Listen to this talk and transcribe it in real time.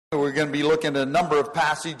We're going to be looking at a number of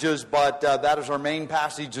passages, but that is our main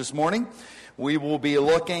passage this morning. We will be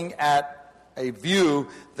looking at a view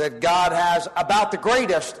that God has about the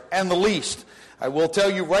greatest and the least. I will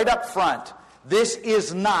tell you right up front, this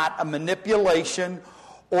is not a manipulation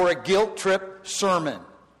or a guilt trip sermon.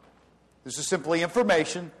 This is simply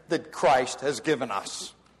information that Christ has given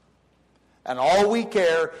us. And all we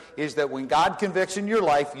care is that when God convicts in your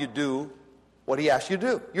life, you do what He asks you to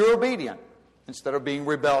do. You're obedient instead of being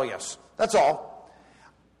rebellious. That's all.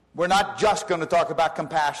 We're not just going to talk about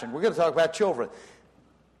compassion. We're going to talk about children.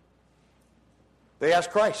 They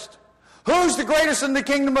asked Christ, who's the greatest in the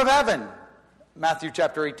kingdom of heaven? Matthew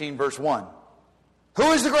chapter 18, verse 1.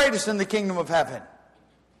 Who is the greatest in the kingdom of heaven?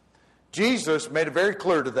 Jesus made it very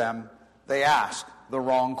clear to them they asked the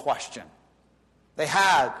wrong question. They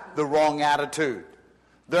had the wrong attitude.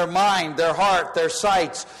 Their mind, their heart, their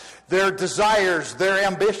sights, their desires, their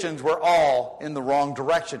ambitions were all in the wrong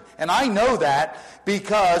direction. And I know that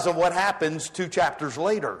because of what happens 2 chapters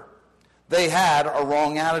later. They had a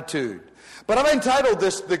wrong attitude. But I've entitled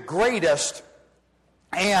this The Greatest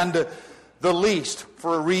and the Least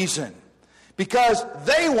for a reason. Because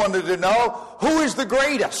they wanted to know who is the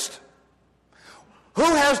greatest.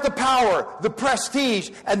 Who has the power, the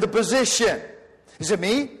prestige, and the position? Is it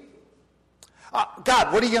me?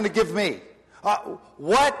 God, what are you going to give me?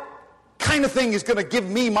 What kind of thing is going to give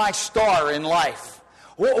me my star in life?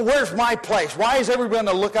 Where's my place? Why is everyone going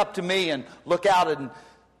to look up to me and look out and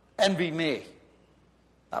envy me?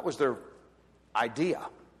 That was their idea.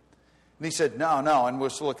 And he said, no, and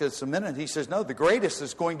we'll look at this in a minute. He says, no, the greatest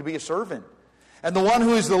is going to be a servant. And the one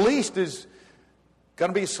who is the least is going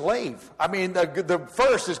to be a slave. I mean, the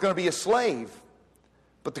first is going to be a slave.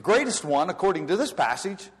 But the greatest one, according to this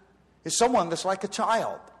passage, is someone that's like a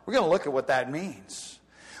child. We're going to look at what that means.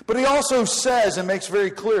 But he also says and makes very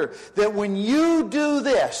clear that when you do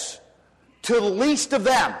this to the least of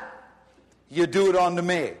them, you do it unto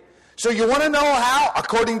me. So you want to know how,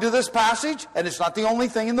 according to this passage, and it's not the only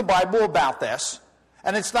thing in the Bible about this,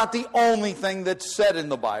 and it's not the only thing that's said in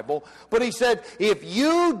the Bible, but he said, if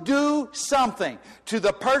you do something to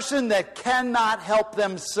the person that cannot help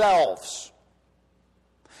themselves,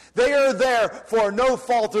 they are there for no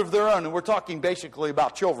fault of their own. And we're talking basically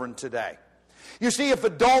about children today. You see, if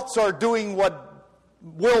adults are doing what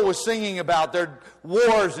Will was singing about, their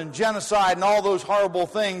wars and genocide and all those horrible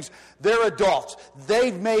things, they're adults.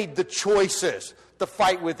 They've made the choices to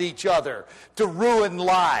fight with each other, to ruin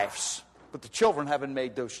lives. But the children haven't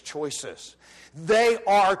made those choices. They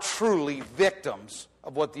are truly victims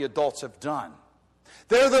of what the adults have done.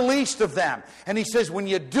 They're the least of them. And he says, when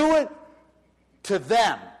you do it to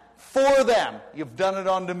them, for them, you've done it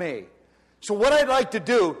unto me. So what I'd like to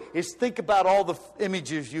do is think about all the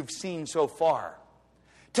images you've seen so far.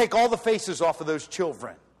 Take all the faces off of those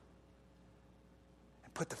children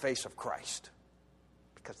and put the face of Christ.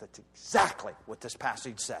 Because that's exactly what this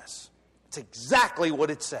passage says. It's exactly what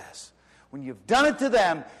it says. When you've done it to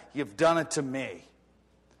them, you've done it to me.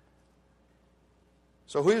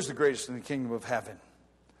 So who is the greatest in the kingdom of heaven?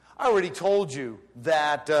 I already told you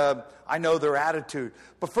that I know their attitude.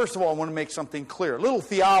 But first of all, I want to make something clear. A little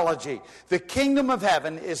theology. The kingdom of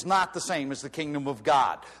heaven is not the same as the kingdom of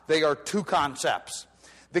God. They are two concepts.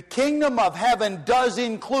 The kingdom of heaven does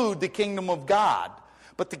include the kingdom of God.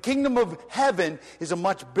 But the kingdom of heaven is a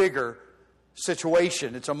much bigger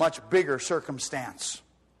situation. It's a much bigger circumstance.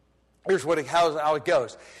 Here's how it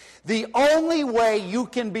goes. The only way you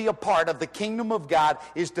can be a part of the kingdom of God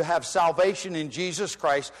is to have salvation in Jesus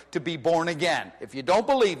Christ, to be born again. If you don't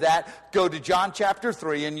believe that, go to John chapter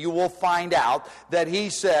 3 and you will find out that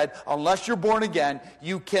he said, unless you're born again,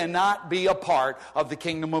 you cannot be a part of the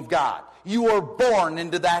kingdom of God. You are born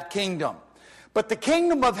into that kingdom. But the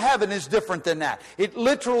kingdom of heaven is different than that. It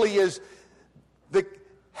literally is the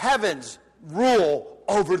heavens rule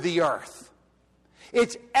over the earth.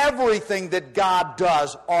 It's everything that God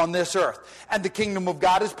does on this earth. And the kingdom of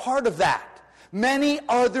God is part of that. Many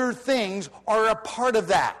other things are a part of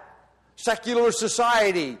that. Secular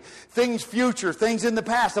society, things future, things in the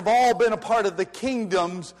past have all been a part of the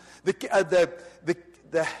kingdoms.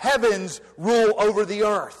 The heavens rule over the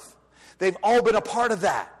earth. They've all been a part of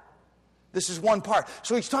that. This is one part.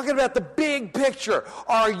 So he's talking about the big picture.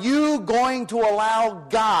 Are you going to allow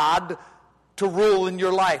God to rule in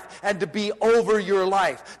your life and to be over your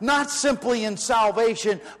life? Not simply in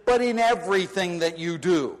salvation, but in everything that you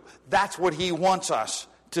do. That's what he wants us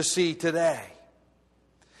to see today.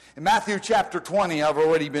 In Matthew chapter 20, I've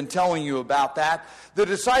already been telling you about that. The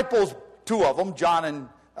disciples, two of them,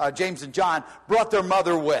 James and John, brought their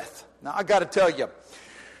mother with. Now, I got to tell you,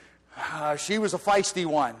 She was a feisty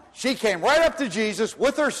one. She came right up to Jesus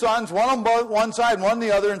with her sons, one on one side and one on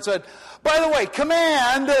the other, and said, by the way,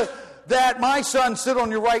 command that my son sit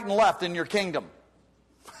on your right and left in your kingdom.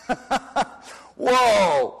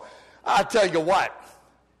 Whoa! I'll tell you what.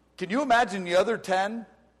 Can you imagine the other 10?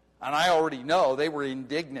 And I already know they were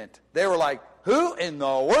indignant. They were like, who in the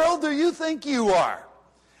world do you think you are?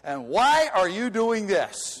 And why are you doing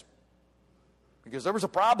this? Because there was a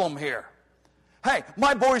problem here. Hey,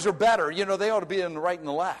 my boys are better. You know, they ought to be in the right and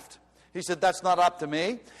the left. He said, that's not up to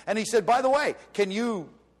me. And he said, by the way, can you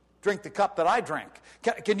drink the cup that I drink?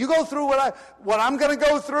 Can you go through what I'm going to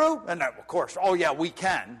go through? And of course, oh yeah, we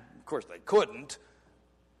can. Of course, they couldn't.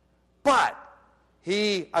 But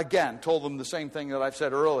he, again, told them the same thing that I've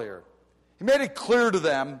said earlier. He made it clear to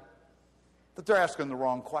them that they're asking the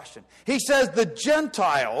wrong question. He says the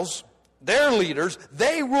Gentiles, their leaders,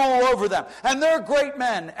 they rule over them. And their great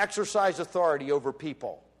men exercise authority over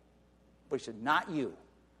people. But he said, not you.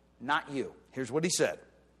 Not you. Here's what he said.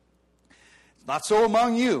 It's not so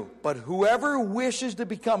among you, but whoever wishes to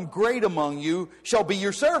become great among you shall be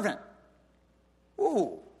your servant.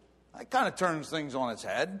 Ooh, that kind of turns things on its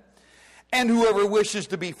head. And whoever wishes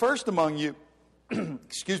to be first among you,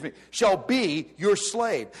 shall be your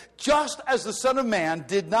slave. Just as the Son of Man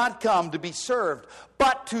did not come to be served,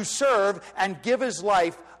 but to serve and give his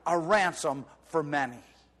life a ransom for many.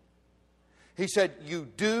 He said, you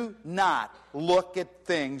do not look at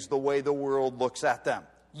things the way the world looks at them.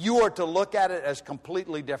 You are to look at it as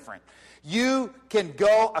completely different. You can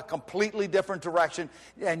go a completely different direction,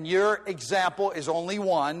 and your example is only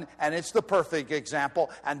one, and it's the perfect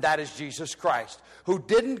example, and that is Jesus Christ, who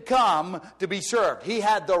didn't come to be served. He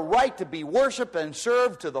had the right to be worshiped and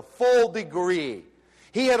served to the full degree.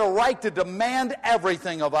 He had a right to demand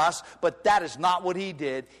everything of us, but that is not what he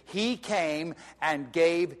did. He came and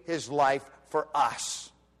gave his life for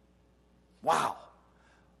us. Wow.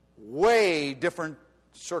 Way different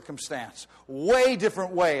circumstance, way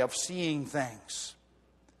different way of seeing things.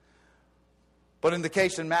 But in the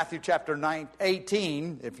case in Matthew chapter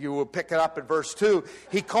 18, if you will pick it up at verse 2,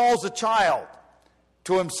 he calls a child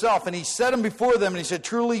to himself, and he set him before them, and he said,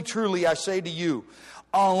 truly, truly, I say to you,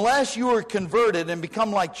 unless you are converted and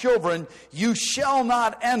become like children, you shall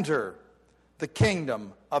not enter the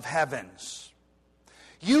kingdom of heavens.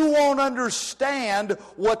 You won't understand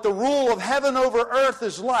what the rule of heaven over earth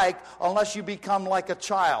is like unless you become like a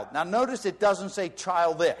child. Now notice it doesn't say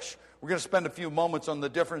childish. We're going to spend a few moments on the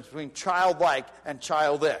difference between childlike and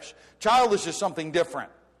childish. Childish is something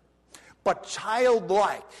different. But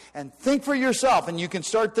childlike, and think for yourself, and you can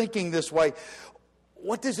start thinking this way,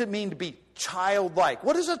 what does it mean to be childlike?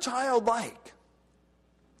 What is a child like?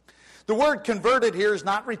 The word converted here is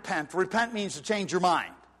not repent. Repent means to change your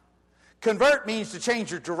mind. Convert means to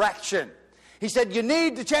change your direction. He said, you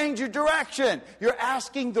need to change your direction. You're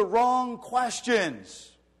asking the wrong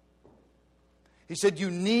questions. He said,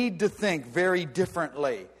 you need to think very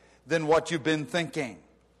differently than what you've been thinking.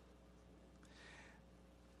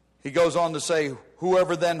 He goes on to say,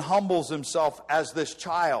 whoever then humbles himself as this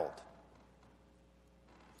child,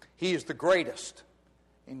 he is the greatest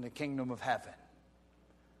in the kingdom of heaven.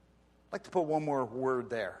 I'd like to put one more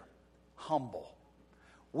word there. Humble.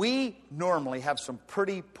 We normally have some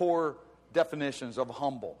pretty poor definitions of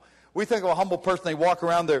humble. We think of a humble person, they walk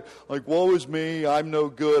around there like, woe is me, I'm no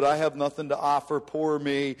good, I have nothing to offer, poor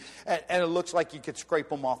me. And it looks like you could scrape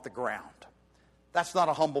them off the ground. That's not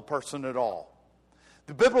a humble person at all.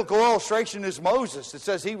 The biblical illustration is Moses. It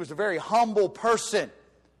says he was a very humble person.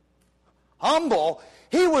 Humble?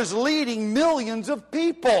 He was leading millions of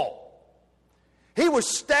people. He was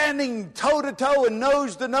standing toe-to-toe and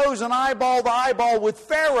nose-to-nose and eyeball-to-eyeball with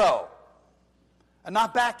Pharaoh and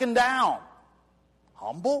not backing down.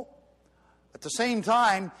 Humble. At the same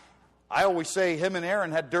time, I always say him and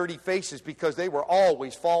Aaron had dirty faces because they were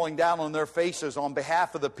always falling down on their faces on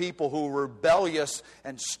behalf of the people who were rebellious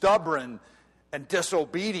and stubborn and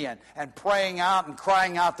disobedient and praying out and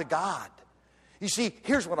crying out to God. You see,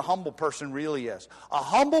 here's what a humble person really is. A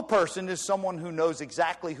humble person is someone who knows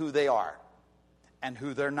exactly who they are and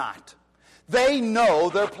who they're not. They know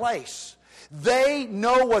their place. They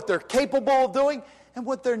know what they're capable of doing and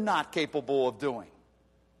what they're not capable of doing.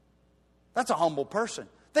 That's a humble person.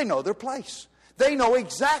 They know their place. They know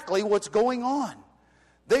exactly what's going on.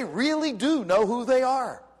 They really do know who they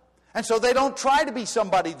are. And so they don't try to be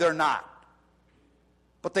somebody they're not.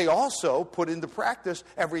 But they also put into practice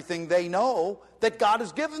everything they know that God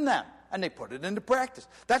has given them. And they put it into practice.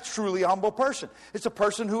 That's truly a humble person. It's a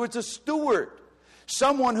person who is a steward.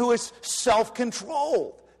 Someone who is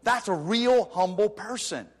self-controlled. That's a real humble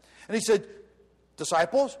person. And he said,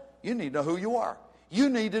 disciples, you need to know who you are. You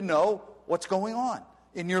need to know what's going on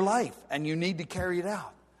in your life, and you need to carry it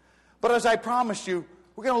out. But as I promised you,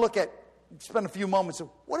 we're going to spend a few moments of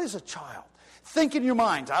what is a child? Think in your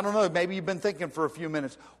minds. I don't know, maybe you've been thinking for a few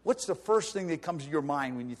minutes. What's the first thing that comes to your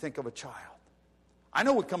mind when you think of a child? I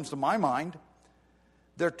know what comes to my mind.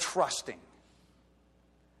 They're trusting.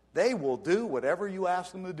 They will do whatever you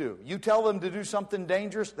ask them to do. You tell them to do something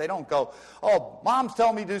dangerous, they don't go, oh, Mom's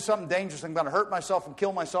telling me to do something dangerous, I'm going to hurt myself and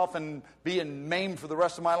kill myself and be maimed for the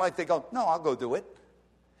rest of my life. They go, no, I'll go do it.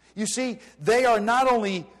 You see, they are not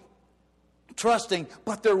only trusting,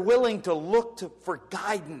 but they're willing to look for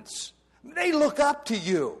guidance. They look up to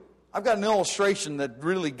you. I've got an illustration that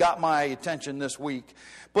really got my attention this week.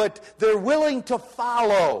 But they're willing to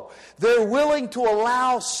follow. They're willing to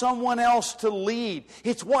allow someone else to lead.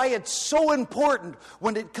 It's why it's so important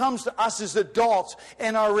when it comes to us as adults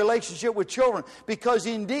and our relationship with children. Because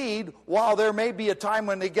indeed, while there may be a time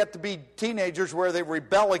when they get to be teenagers where they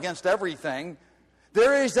rebel against everything,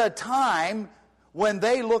 there is a time when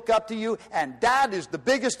they look up to you, and Dad is the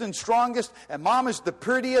biggest and strongest, and Mom is the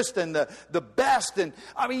prettiest and the best, and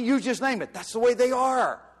I mean, you just name it. That's the way they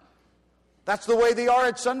are. That's the way they are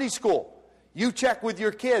at Sunday school. You check with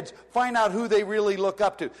your kids, find out who they really look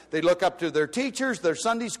up to. They look up to their teachers, their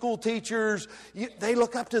Sunday school teachers. They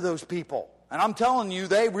look up to those people. And I'm telling you,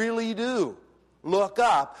 they really do look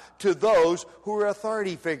up to those who are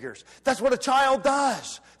authority figures. That's what a child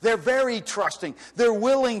does. They're very trusting. They're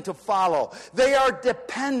willing to follow. They are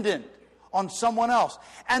dependent on someone else.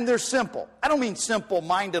 And they're simple. I don't mean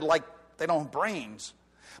simple-minded like they don't have brains.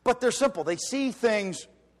 But they're simple. They see things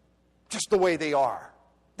just the way they are.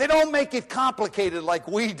 They don't make it complicated like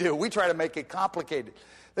we do. We try to make it complicated.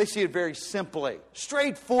 They see it very simply,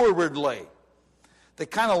 straightforwardly. They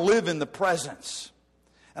kind of live in the presence.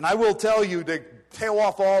 And I will tell you, to tail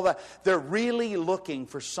off all that, they're really looking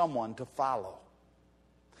for someone to follow.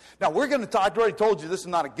 Now, we're going to talk, I already told you this is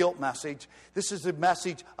not a guilt message. This is a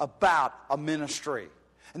message about a ministry.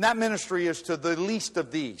 And that ministry is to the least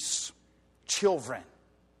of these, children.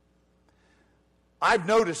 I've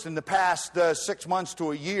noticed in the past 6 months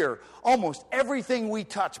to a year, almost everything we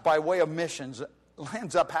touch by way of missions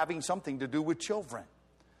ends up having something to do with children.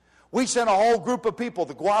 We sent a whole group of people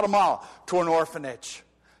to Guatemala to an orphanage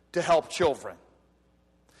to help children.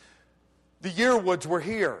 The Yearwoods were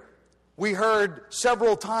here. We heard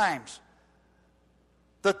several times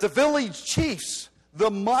that the village chiefs,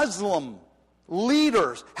 the Muslim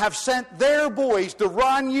leaders, have sent their boys to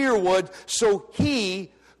Ron Yearwood so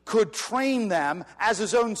he could train them as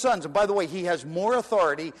his own sons. And by the way, he has more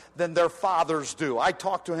authority than their fathers do. I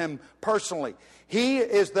talked to him personally. He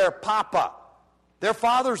is their papa. Their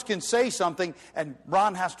fathers can say something, and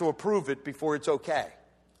Ron has to approve it before it's okay.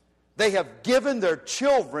 They have given their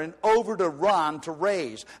children over to Ron to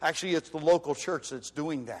raise. Actually, it's the local church that's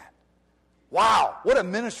doing that. Wow, what a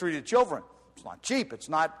ministry to children. It's not cheap. It's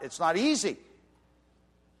not easy.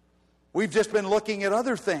 We've just been looking at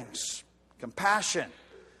other things. Compassion.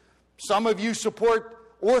 Some of you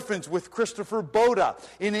support orphans with Christopher Boda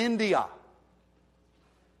in India.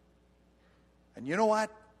 And you know what?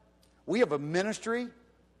 We have a ministry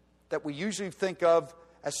that we usually think of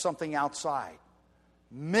as something outside.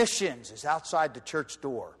 Missions is outside the church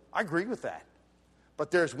door. I agree with that. But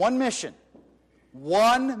there's one mission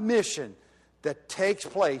that takes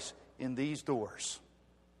place in these doors.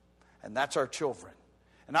 And that's our children.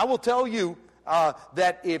 And I will tell you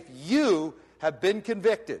that if you have been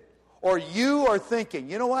convicted, or you are thinking,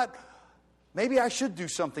 you know what, maybe I should do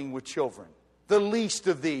something with children, the least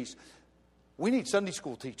of these. We need Sunday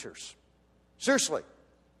school teachers. Seriously.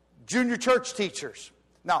 Junior church teachers.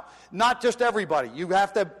 Now, not just everybody. You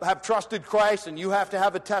have to have trusted Christ, and you have to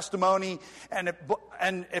have a testimony. And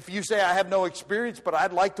if you say, I have no experience, but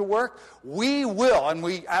I'd like to work, we will, and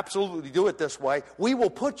we absolutely do it this way, we will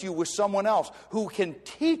put you with someone else who can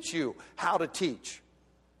teach you how to teach.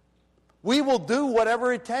 We will do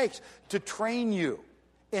whatever it takes to train you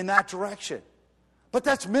in that direction. But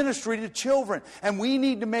that's ministry to children. And we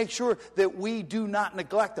need to make sure that we do not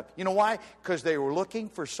neglect them. You know why? Because they were looking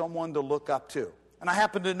for someone to look up to. And I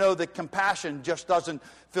happen to know that Compassion just doesn't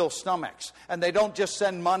fill stomachs. And they don't just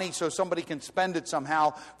send money so somebody can spend it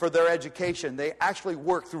somehow for their education. They actually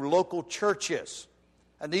work through local churches.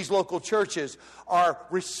 And these local churches are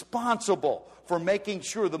responsible for making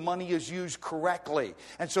sure the money is used correctly.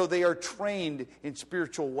 And so they are trained in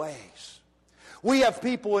spiritual ways. We have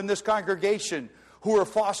people in this congregation who are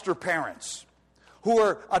foster parents, who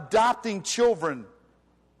are adopting children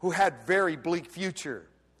who had very bleak future.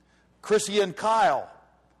 Chrissy and Kyle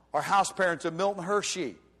are house parents of Milton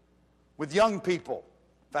Hershey with young people.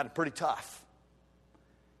 Found it pretty tough.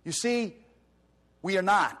 You see, We are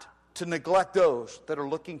not to neglect those that are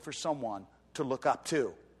looking for someone to look up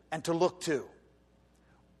to and to look to.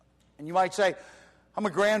 And you might say, I'm a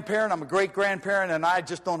grandparent, I'm a great-grandparent, and I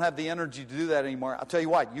just don't have the energy to do that anymore. I'll tell you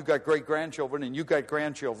what, you got great-grandchildren and you got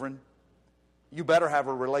grandchildren. You better have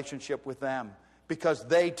a relationship with them because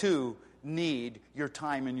they too need your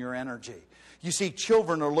time and your energy. You see,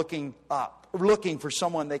 children are looking for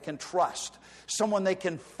someone they can trust, someone they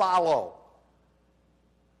can follow,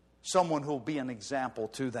 someone who will be an example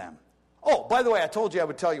to them. Oh, by the way, I told you I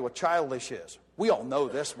would tell you what childish is. We all know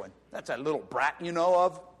this one. That's that little brat you know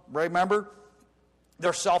of, remember?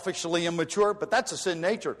 They're selfishly immature, but that's a sin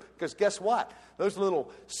nature. Because guess what? Those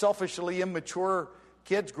little selfishly immature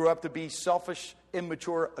kids grew up to be selfish,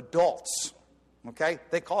 immature adults. Okay?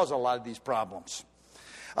 They cause a lot of these problems.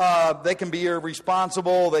 They can be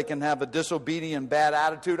irresponsible. They can have a disobedient, bad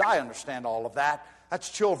attitude. I understand all of that. That's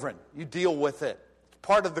children. You deal with it. It's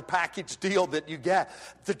part of the package deal that you get.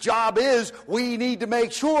 The job is we need to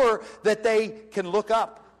make sure that they can look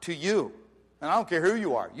up to you. And I don't care who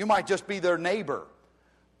you are. You might just be their neighbor.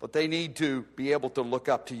 But they need to be able to look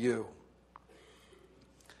up to you.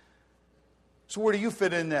 So where do you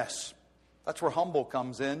fit in this? That's where humble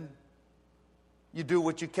comes in. You do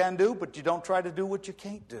what you can do, but you don't try to do what you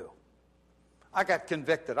can't do. I got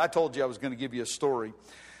convicted. I told you I was going to give you a story.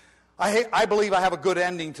 I believe I have a good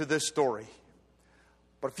ending to this story.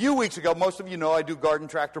 But a few weeks ago, most of you know I do garden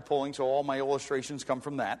tractor pulling, so all my illustrations come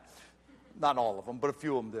from that. Not all of them, but a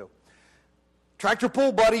few of them do. Tractor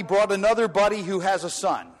pull buddy brought another buddy who has a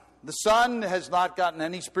son. The son has not gotten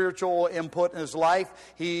any spiritual input in his life.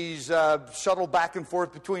 He's shuttled back and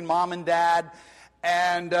forth between mom and dad.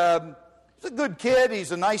 And he's a good kid.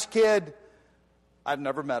 He's a nice kid. I've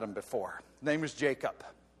never met him before. His name is Jacob.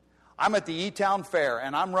 I'm at the E-Town Fair,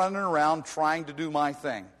 and I'm running around trying to do my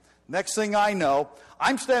thing. Next thing I know,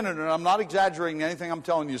 I'm standing there, and I'm not exaggerating anything I'm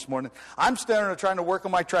telling you this morning. I'm standing there trying to work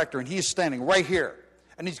on my tractor, and he's standing right here.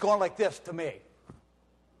 And he's going like this to me.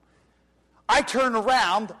 I turn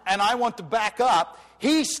around, and I want to back up.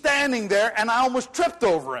 He's standing there, and I almost tripped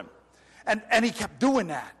over him. And he kept doing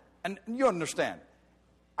that. And you understand,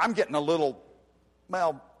 I'm getting a little,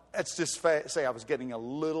 well, let's just say I was getting a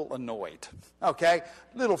little annoyed, okay?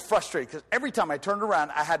 A little frustrated, because every time I turned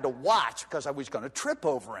around, I had to watch because I was going to trip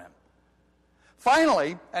over him.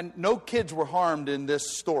 Finally, and no kids were harmed in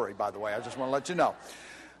this story, by the way, I just want to let you know.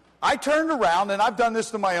 I turned around, and I've done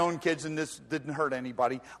this to my own kids, and this didn't hurt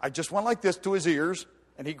anybody. I just went like this to his ears,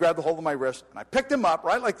 and he grabbed the hold of my wrist, and I picked him up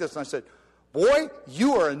right like this, and I said, "Boy,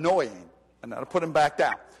 you are annoying." And then I put him back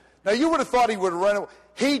down. Now, you would have thought he would have run away.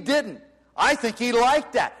 He didn't. I think he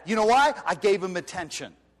liked that. You know why? I gave him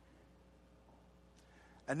attention.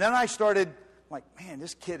 And then I started, like, man,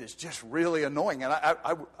 this kid is just really annoying. And I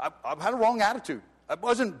had a wrong attitude. It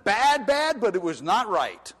wasn't bad, but it was not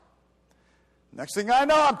right. Next thing I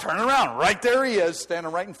know, I'm turning around. Right there he is, standing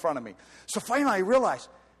right in front of me. So finally I realized,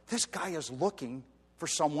 this guy is looking for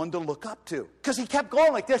someone to look up to. Because he kept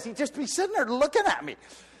going like this. He'd just be sitting there looking at me.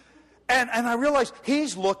 And I realized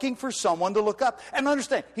he's looking for someone to look up. And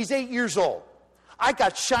understand, he's 8 years old. I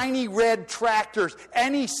got shiny red tractors.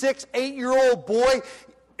 Any 6, 8-year-old boy,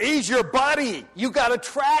 he's your buddy. You got a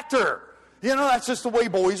tractor. You know, that's just the way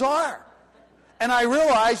boys are. And I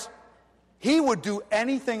realized he would do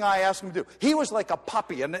anything I asked him to do. He was like a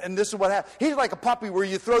puppy, and this is what happened. He's like a puppy where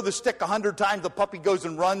you throw the stick 100 times, the puppy goes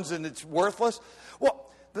and runs, and it's worthless.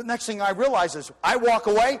 Well, the next thing I realize is I walk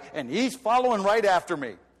away, and he's following right after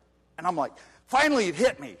me. And I'm like, finally it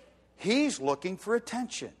hit me. He's looking for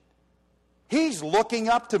attention. He's looking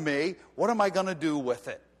up to me. What am I going to do with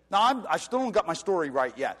it? Now, I still don't got my story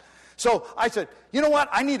right yet. So I said, you know what?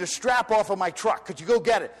 I need a strap off of my truck. Could you go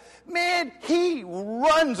get it? Man, he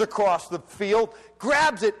runs across the field,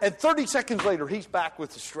 grabs it, and 30 seconds later, he's back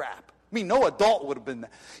with the strap. I mean, no adult would have been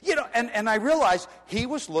there. You know, and I realized he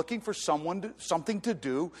was looking for something to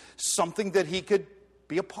do, something that he could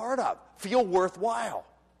be a part of, feel worthwhile.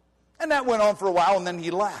 And that went on for a while, and then he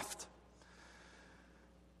left.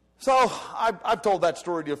 So I've told that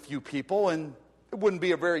story to a few people, and it wouldn't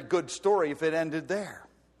be a very good story if it ended there.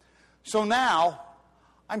 So now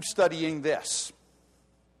I'm studying this.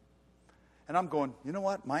 And I'm going, you know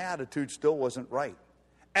what? My attitude still wasn't right.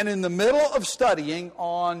 And in the middle of studying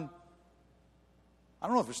on, I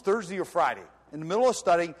don't know if it's Thursday or Friday, in the middle of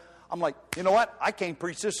studying, I'm like, you know what? I can't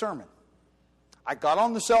preach this sermon. I got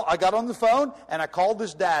on the phone, and I called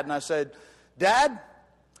his dad, and I said, Dad,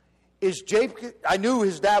 is Jacob, I knew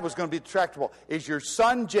his dad was going to be the tractor pull. Is your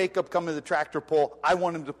son Jacob coming to the tractor pull? I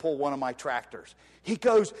want him to pull one of my tractors. He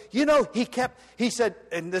goes, he said,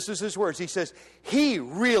 and this is his words, he says, he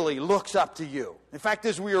really looks up to you. In fact,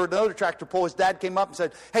 as we were at another tractor pull, his dad came up and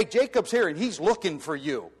said, hey, Jacob's here and he's looking for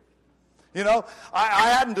you.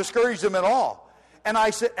 I hadn't discouraged him at all. And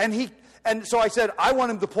I said, so I said, I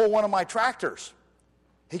want him to pull one of my tractors.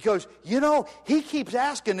 He goes, he keeps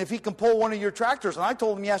asking if he can pull one of your tractors. And I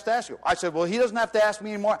told him he has to ask you. I said, well, he doesn't have to ask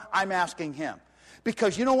me anymore. I'm asking him.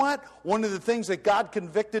 Because you know what? One of the things that God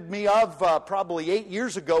convicted me of probably 8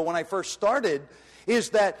 years ago when I first started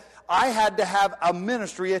is that I had to have a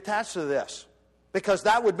ministry attached to this. Because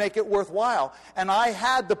that would make it worthwhile. And I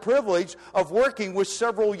had the privilege of working with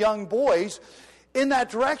several young boys in that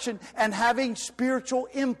direction and having spiritual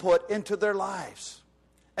input into their lives.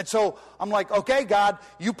 And so I'm like, okay, God,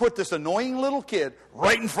 you put this annoying little kid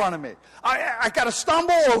right in front of me. I got to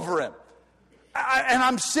stumble over him. And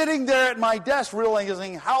I'm sitting there at my desk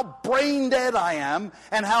realizing how brain dead I am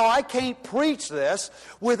and how I can't preach this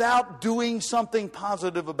without doing something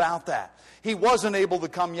positive about that. He wasn't able to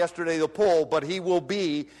come yesterday to pull, but he will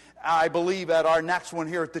be, I believe, at our next one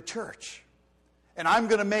here at the church. And I'm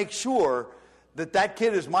going to make sure that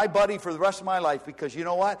kid is my buddy for the rest of my life, because you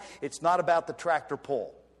know what? It's not about the tractor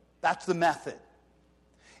pull. That's the method.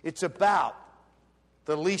 It's about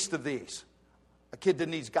the least of these. A kid that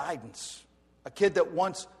needs guidance. A kid that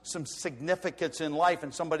wants some significance in life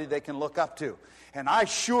and somebody they can look up to. And I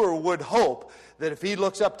sure would hope that if he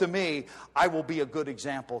looks up to me, I will be a good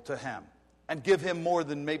example to him and give him more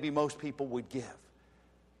than maybe most people would give.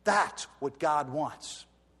 That's what God wants.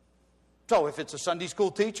 So if it's a Sunday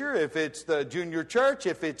school teacher, if it's the junior church,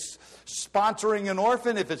 if it's sponsoring an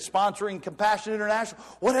orphan, if it's sponsoring Compassion International,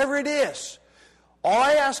 whatever it is, all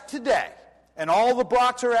I ask today, and all the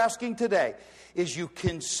Brocks are asking today, is you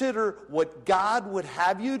consider what God would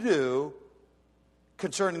have you do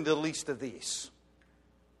concerning the least of these.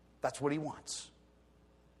 That's what he wants.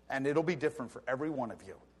 And it'll be different for every one of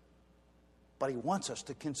you. But he wants us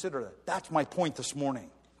to consider that. That's my point this morning.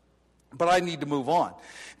 But I need to move on.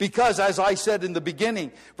 Because as I said in the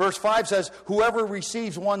beginning, verse 5 says, whoever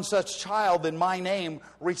receives one such child in my name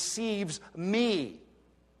receives me.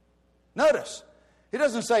 Notice, he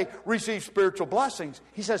doesn't say receive spiritual blessings.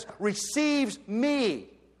 He says receives me.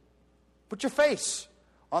 Put your face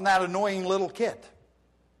on that annoying little kid.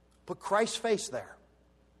 Put Christ's face there.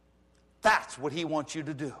 That's what he wants you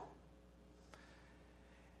to do.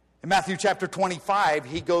 In Matthew chapter 25,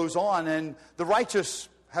 he goes on, and the righteous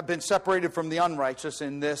have been separated from the unrighteous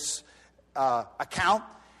in this account.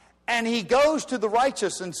 And he goes to the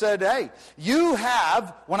righteous and said, hey, you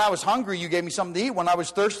have, when I was hungry, you gave me something to eat. When I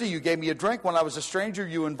was thirsty, you gave me a drink. When I was a stranger,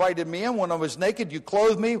 you invited me in. When I was naked, you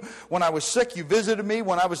clothed me. When I was sick, you visited me.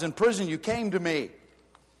 When I was in prison, you came to me.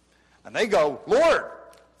 And they go, Lord,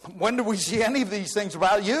 when did we see any of these things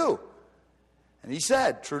about you? And he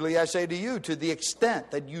said, truly I say to you, to the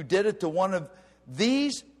extent that you did it to one of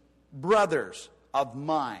these brothers of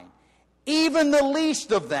mine, even the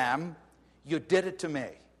least of them, you did it to me.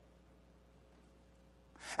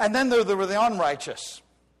 And then there were the unrighteous.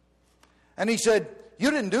 And he said, you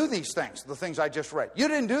didn't do these things, the things I just read. You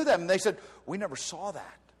didn't do them. And they said, we never saw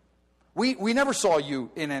that. We never saw you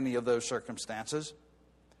in any of those circumstances.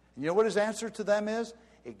 And you know what his answer to them is?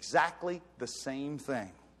 Exactly the same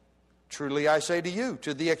thing. Truly I say to you,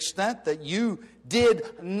 to the extent that you did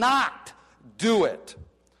not do it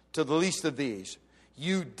to the least of these,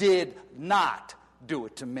 you did not do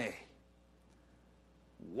it to me.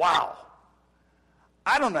 Wow.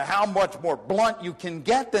 I don't know how much more blunt you can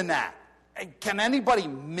get than that. Can anybody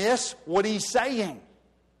miss what he's saying?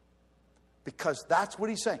 Because that's what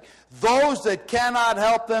he's saying. Those that cannot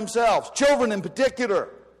help themselves, children in particular,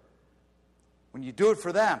 when you do it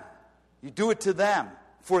for them, you do it to them,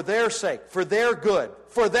 for their sake, for their good,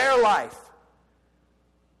 for their life.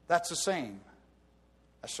 That's the same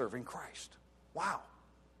as serving Christ. Wow.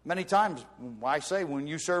 Many times, I say, when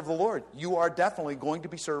you serve the Lord, you are definitely going to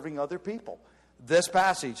be serving other people. This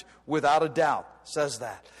passage, without a doubt, says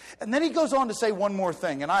that. And then he goes on to say one more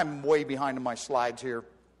thing, and I'm way behind in my slides here.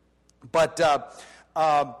 But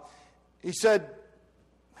he said,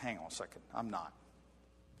 hang on a second, I'm not.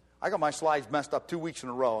 I got my slides messed up 2 weeks in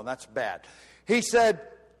a row, and that's bad. He said,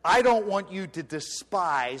 I don't want you to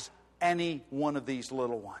despise any one of these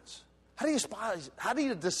little ones. How do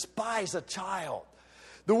you despise a child?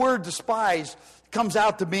 The word despise comes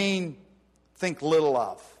out to mean think little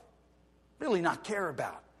of. Really not care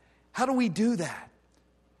about. How do we do that?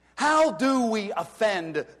 How do we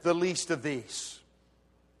offend the least of these?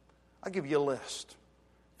 I'll give you a list.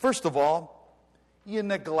 First of all, you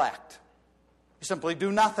neglect. You simply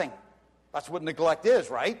do nothing. That's what neglect is,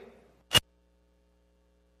 right?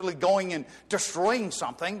 Really going and destroying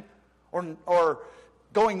something or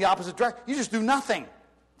going the opposite direction. You just do nothing.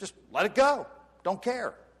 Just let it go. Don't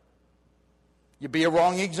care. You be a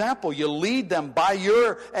wrong example. You lead them by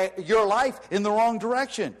your life in the wrong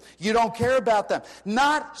direction. You don't care about them.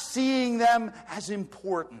 Not seeing them as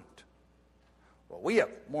important. Well, we have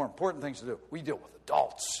more important things to do. We deal with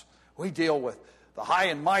adults. We deal with the high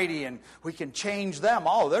and mighty, and we can change them.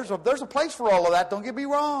 Oh, there's a place for all of that. Don't get me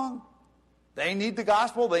wrong. They need the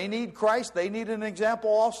gospel. They need Christ. They need an example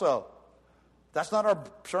also. That's not our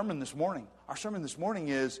sermon this morning. Our sermon this morning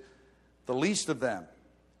is the least of them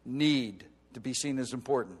need to be seen as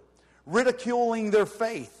important. Ridiculing their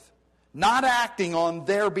faith, not acting on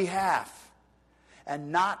their behalf,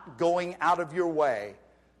 and not going out of your way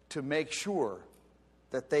to make sure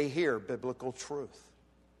that they hear biblical truth.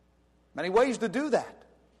 Many ways to do that.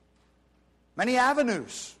 Many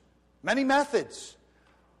avenues. Many methods.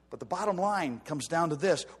 But the bottom line comes down to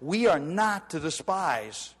this. We are not to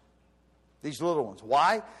despise these little ones.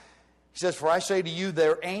 Why? He says, for I say to you,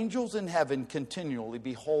 their angels in heaven continually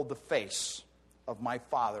behold the face of my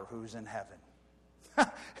Father who's in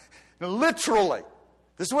heaven. Literally.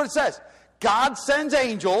 This is what it says. God sends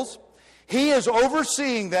angels. He is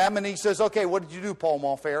overseeing them. And he says, okay, what did you do, Paul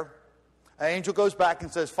Malfair? An angel goes back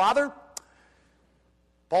and says, Father,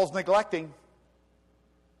 Paul's neglecting.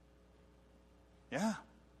 Yeah.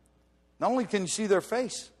 Not only can you see their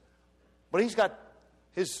face, but he's got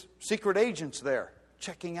his secret agents there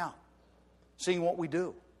checking out, seeing what we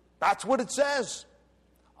do. That's what it says.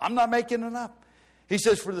 I'm not making it up. He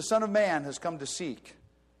says, for the Son of Man has come to seek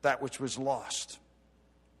that which was lost.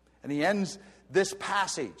 And he ends this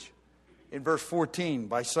passage in verse 14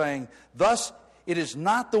 by saying, thus it is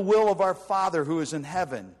not the will of our Father who is in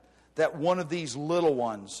heaven that one of these little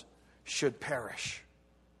ones should perish.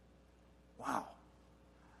 Wow.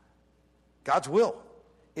 God's will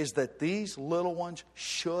is that these little ones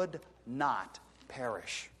should not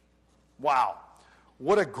perish. Wow.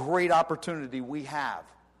 What a great opportunity we have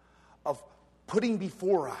of putting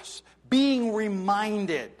before us, being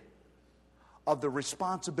reminded of the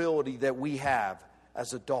responsibility that we have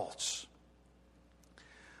as adults.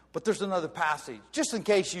 But there's another passage, just in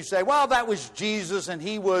case you say, well, that was Jesus and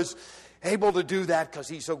he was able to do that because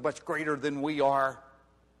he's so much greater than we are.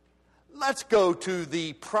 Let's go to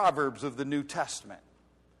the Proverbs of the New Testament.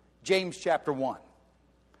 James chapter 1.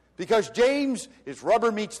 Because James is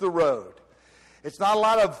rubber meets the road. It's not a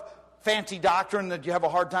lot of fancy doctrine that you have a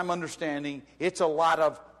hard time understanding. It's a lot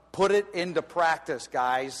of put it into practice,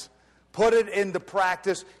 guys. Put it into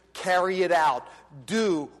practice. Carry it out.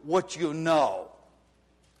 Do what you know.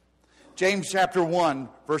 James chapter 1,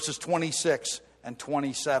 verses 26 and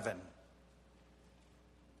 27.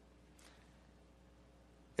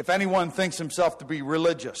 If anyone thinks himself to be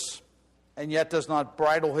religious and yet does not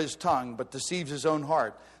bridle his tongue but deceives his own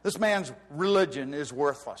heart, this man's religion is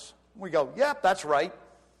worthless. We go, yep, that's right.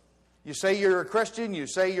 You say you're a Christian, you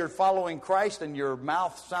say you're following Christ, and your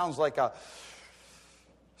mouth sounds like a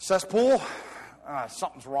cesspool.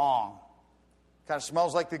 Something's wrong. Kind of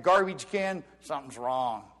smells like the garbage can. Something's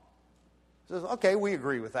wrong. He says, okay, we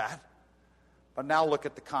agree with that. But now look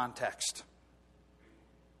at the context.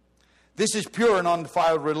 This is pure and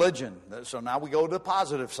undefiled religion. So now we go to the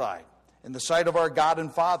positive side. In the sight of our God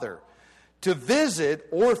and Father, to visit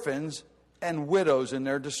orphans and widows in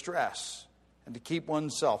their distress, and to keep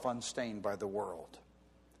oneself unstained by the world.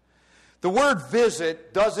 The word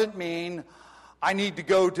visit doesn't mean I need to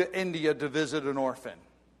go to India to visit an orphan.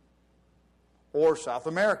 Or South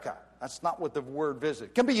America. That's not what the word visit.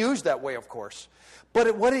 It can be used that way, of course.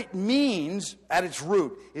 But what it means at its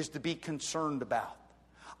root is to be concerned about.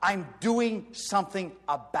 I'm doing something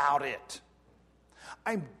about it.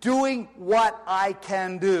 I'm doing what I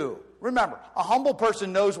can do. Remember, a humble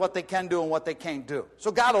person knows what they can do and what they can't do. So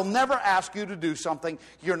God will never ask you to do something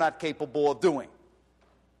you're not capable of doing.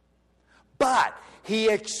 But He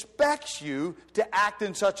expects you to act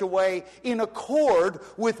in such a way in accord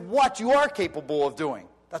with what you are capable of doing.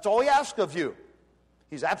 That's all He asks of you.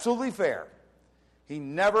 He's absolutely fair. He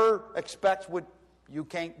never expects what you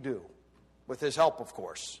can't do, with His help, of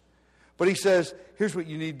course. But He says, here's what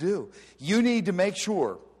you need to do. You need to make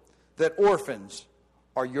sure that orphans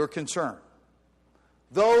are your concern.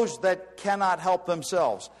 Those that cannot help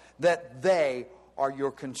themselves, that they are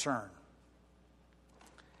your concern.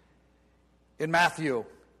 In Matthew,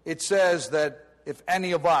 it says that if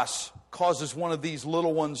any of us causes one of these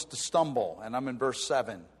little ones to stumble, and I'm in verse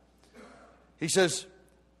 7, He says,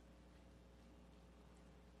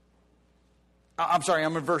 I'm sorry,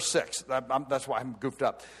 I'm in verse 6. That's why I'm goofed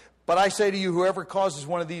up. But I say to you, whoever causes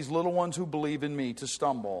one of these little ones who believe in me to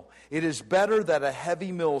stumble, it is better that a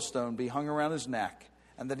heavy millstone be hung around his neck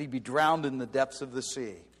and that he be drowned in the depths of the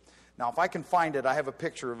sea. Now, if I can find it, I have a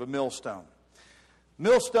picture of a millstone.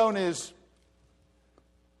 Millstone is,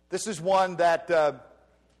 this is one that,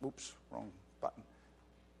 oops, wrong button.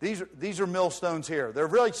 These are millstones here. They're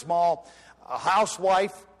really small. A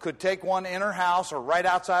housewife could take one in her house or right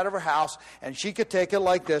outside of her house, and she could take it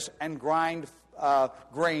like this and grind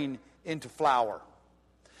grain into flour.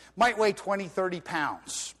 Might weigh 20, 30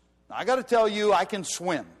 pounds. Now, I got to tell you, I can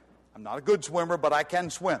swim. I'm not a good swimmer, but I can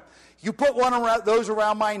swim. You put one of those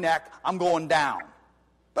around my neck, I'm going down.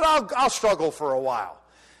 But I'll struggle for a while.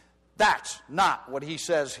 That's not what he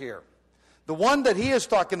says here. The one that he is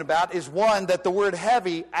talking about is one that the word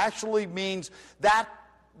heavy actually means that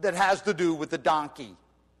has to do with the donkey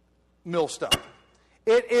millstone.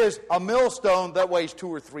 It is a millstone that weighs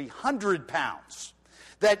 200 or 300 pounds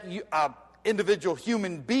that an individual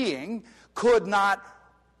human being could not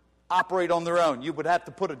operate on their own. You would have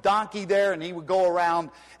to put a donkey there and he would go around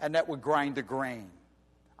and that would grind the grain.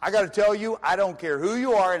 I got to tell you, I don't care who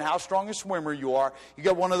you are and how strong a swimmer you are. You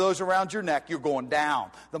get one of those around your neck, you're going down.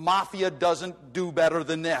 The mafia doesn't do better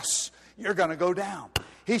than this. You're going to go down.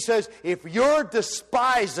 He says, if you're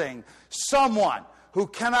despising someone who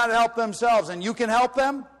cannot help themselves and you can help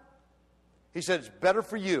them, he said, it's better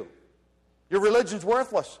for you. Your religion's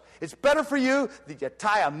worthless. It's better for you that you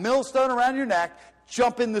tie a millstone around your neck,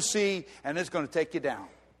 jump in the sea, and it's going to take you down.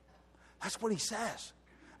 That's what he says.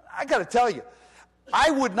 I got to tell you, I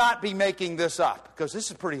would not be making this up because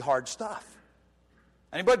this is pretty hard stuff.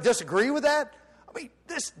 Anybody disagree with that? I mean,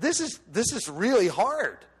 this is really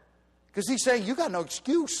hard because he's saying you got no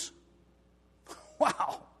excuse.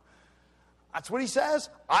 Wow. That's what he says.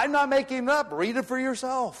 I'm not making it up. Read it for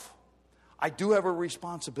yourself. I do have a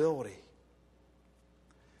responsibility.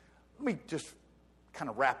 Let me just kind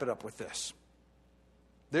of wrap it up with this.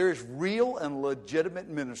 There is real and legitimate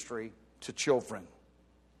ministry to children.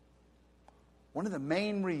 One of the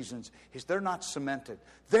main reasons is they're not cemented.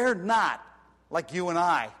 They're not like you and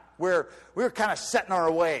I, where we're kind of set in our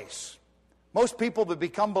ways. Most people that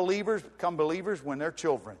become believers when they're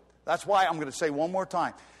children. That's why I'm going to say one more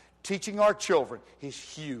time, teaching our children is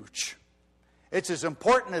huge. It's as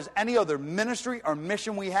important as any other ministry or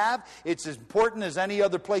mission we have. It's as important as any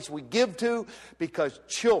other place we give to because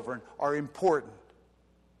children are important.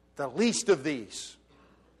 The least of these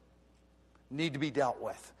need to be dealt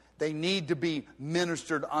with. They need to be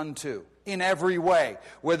ministered unto in every way,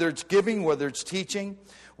 whether it's giving, whether it's teaching.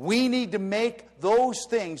 We need to make those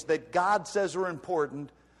things that God says are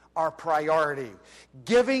important our priority.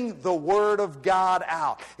 Giving the Word of God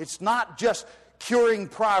out. It's not just curing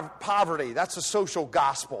poverty. That's a social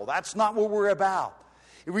gospel. That's not what we're about.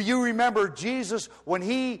 You remember Jesus, when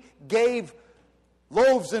he gave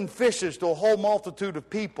loaves and fishes to a whole multitude of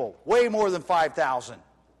people, way more than 5,000.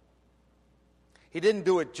 He didn't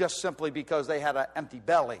do it just simply because they had an empty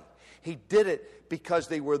belly. He did it because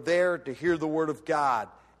they were there to hear the Word of God,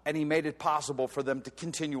 and he made it possible for them to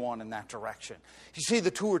continue on in that direction. You see,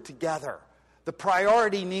 the two are together. The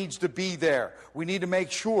priority needs to be there. We need to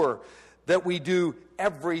make sure that we do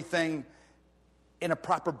everything in a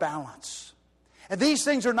proper balance. And these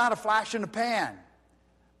things are not a flash in the pan.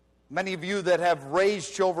 Many of you that have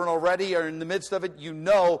raised children already are in the midst of it. You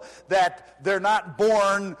know that they're not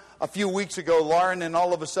born a few weeks ago, Lauren, and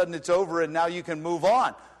all of a sudden it's over and now you can move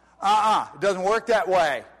on. It doesn't work that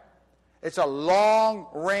way. It's a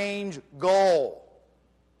long-range goal.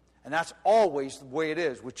 And that's always the way it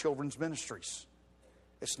is with children's ministries.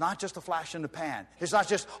 It's not just a flash in the pan. It's not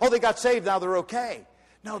just, oh, they got saved, now they're okay.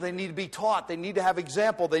 No, they need to be taught. They need to have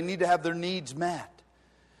example. They need to have their needs met.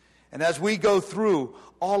 And as we go through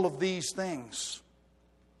all of these things,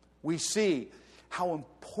 we see how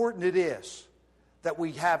important it is that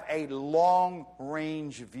we have a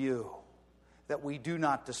long-range view, that we do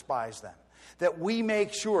not despise them, that we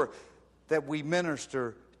make sure that we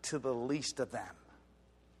minister to the least of them.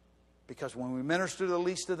 Because when we minister to the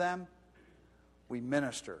least of them, we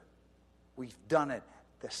minister. We've done it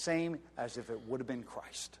the same as if it would have been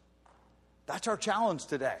Christ. That's our challenge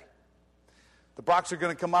today. The Brocks are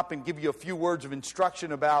going to come up and give you a few words of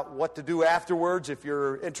instruction about what to do afterwards if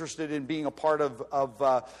you're interested in being a part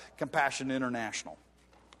of Compassion International.